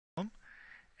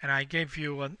And I gave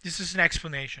you, this is an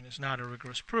explanation, it's not a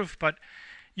rigorous proof, but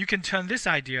you can turn this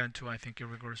idea into, I think, a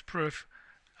rigorous proof.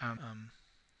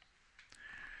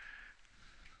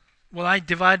 Well, I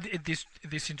divided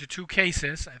this into two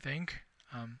cases, I think.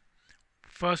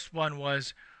 First one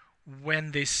was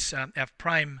when this f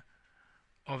prime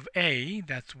of A,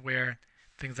 that's where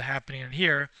things are happening in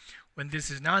here, when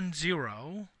this is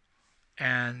non-zero,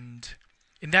 and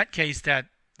in that case, that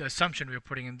the assumption we are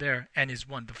putting in there, n is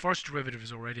 1. The first derivative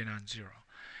is already non-zero.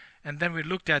 And then we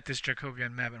looked at this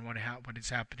Jacobian map and what is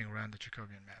happening around the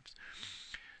Jacobian maps.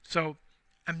 So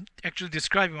I'm actually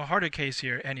describing a harder case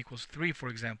here, n equals 3, for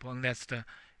example, and that's the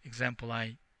example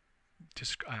I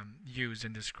use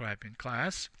and describe in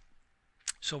class.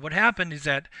 So what happened is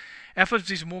that f of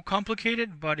z is more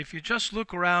complicated, but if you just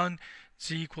look around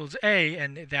z equals a,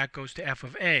 and that goes to f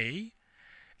of a,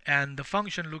 and the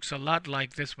function looks a lot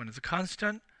like this one. It's a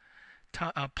constant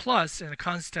plus, and a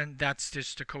constant that's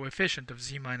just the coefficient of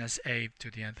z minus a to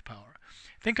the nth power.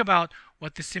 Think about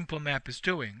what this simple map is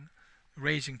doing,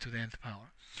 raising to the nth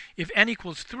power. If n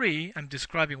equals 3, I'm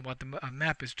describing what the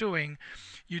map is doing.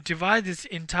 You divide this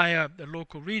entire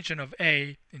local region of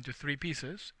A into 3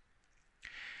 pieces.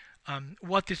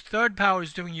 What this third power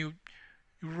is doing, you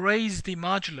raise the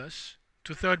modulus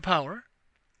to third power.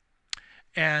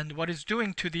 And what it's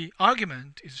doing to the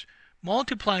argument is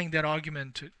multiplying that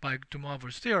argument by de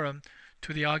Moivre's theorem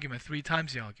to the argument 3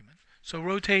 times the argument. So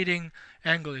rotating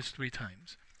angle is 3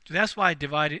 times. So that's why I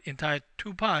divided entire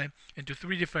 2 pi into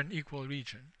 3 different equal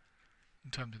regions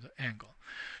in terms of the angle.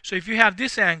 So if you have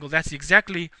this angle, that's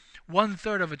exactly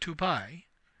 1/3 of a 2 pi.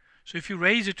 So if you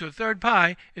raise it to a third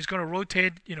pi, it's going to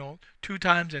rotate, 2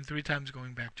 times and 3 times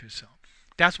going back to itself.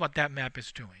 That's what that map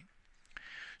is doing.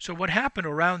 So what happened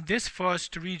around this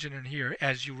first region in here,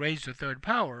 as you raise the third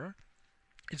power,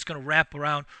 it's going to wrap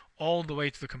around all the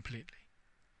way to the completely.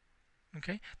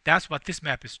 Okay? That's what this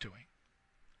map is doing.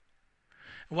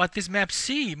 What this map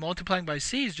C, multiplying by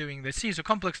C, is doing, the C is a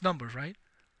complex number, right?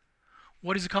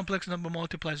 What is a complex number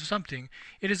multiplied to something?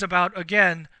 It is about,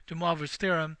 again, de Moivre's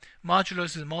theorem,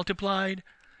 modulus is multiplied,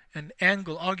 and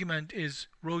angle argument is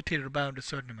rotated around a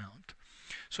certain amount.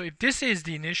 So if this is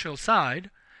the initial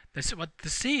side, what the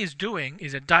C is doing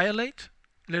is it dilate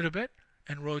a little bit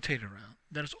and rotate around.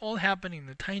 That is all happening in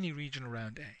the tiny region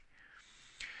around A.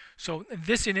 So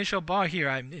this initial bar here,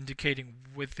 I'm indicating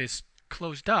with this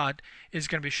closed dot, is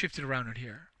going to be shifted around in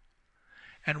here.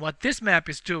 And what this map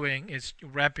is doing is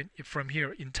wrapping from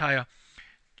here entire,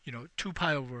 2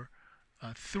 pi over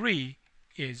 3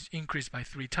 is increased by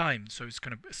 3 times. So it's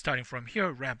going to, starting from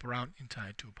here, wrap around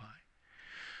entire 2 pi.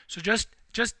 So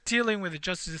just dealing with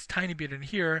just this tiny bit in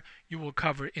here, you will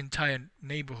cover entire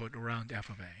neighborhood around f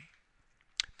of a.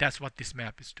 That's what this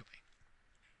map is doing.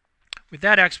 With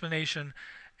that explanation,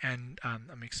 and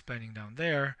I'm explaining down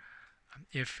there,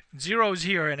 if 0 is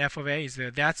here and f of a is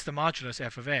there, that's the modulus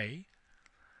f of a.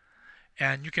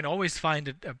 And you can always find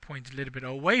a point a little bit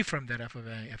away from that f of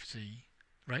a, fc,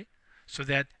 right? So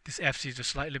that this fc is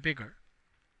just slightly bigger.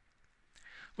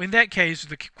 Well, in that case,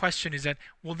 the question is that,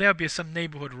 will there be some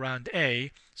neighborhood around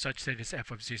A such that this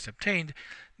f of z is obtained?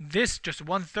 This, just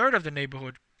 1/3 of the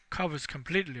neighborhood, covers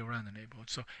completely around the neighborhood.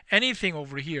 So anything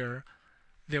over here,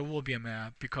 there will be a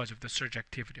map because of the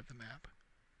surjectivity of the map.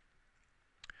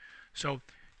 So,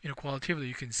 qualitatively,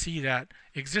 you can see that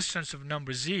existence of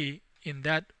number z in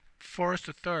that first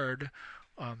third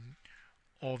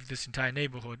of this entire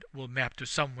neighborhood will map to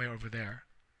somewhere over there,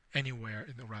 anywhere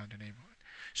around the neighborhood.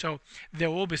 So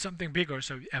there will be something bigger,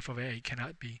 so f of a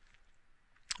cannot be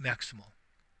maximal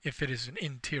if it is an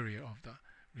interior of the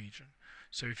region.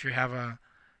 So if you have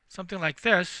something like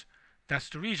this, that's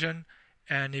the region,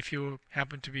 and if you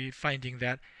happen to be finding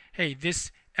that, hey,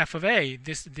 this f of a,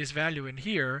 this value in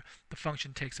here, the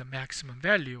function takes a maximum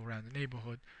value around the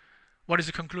neighborhood, what is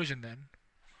the conclusion then?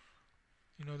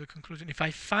 The conclusion, if I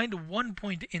find one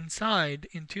point inside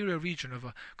interior region of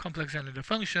a complex analytic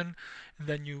function, and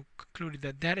then you concluded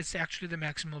that that is actually the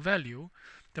maximal value,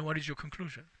 then what is your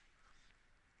conclusion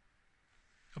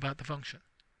about the function?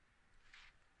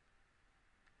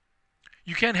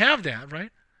 You can't have that,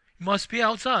 right? It must be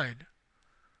outside,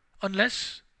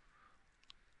 unless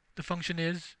the function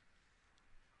is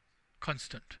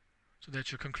constant. So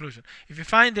that's your conclusion. If you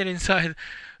find that inside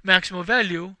maximal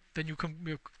value, then you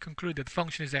conclude that the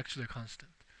function is actually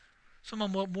constant.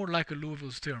 Somewhat more like a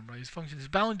Liouville's theorem, right? If the function is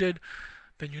bounded,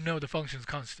 then you know the function is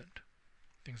constant.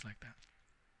 Things like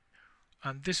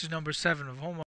that. This is number 7 of homework.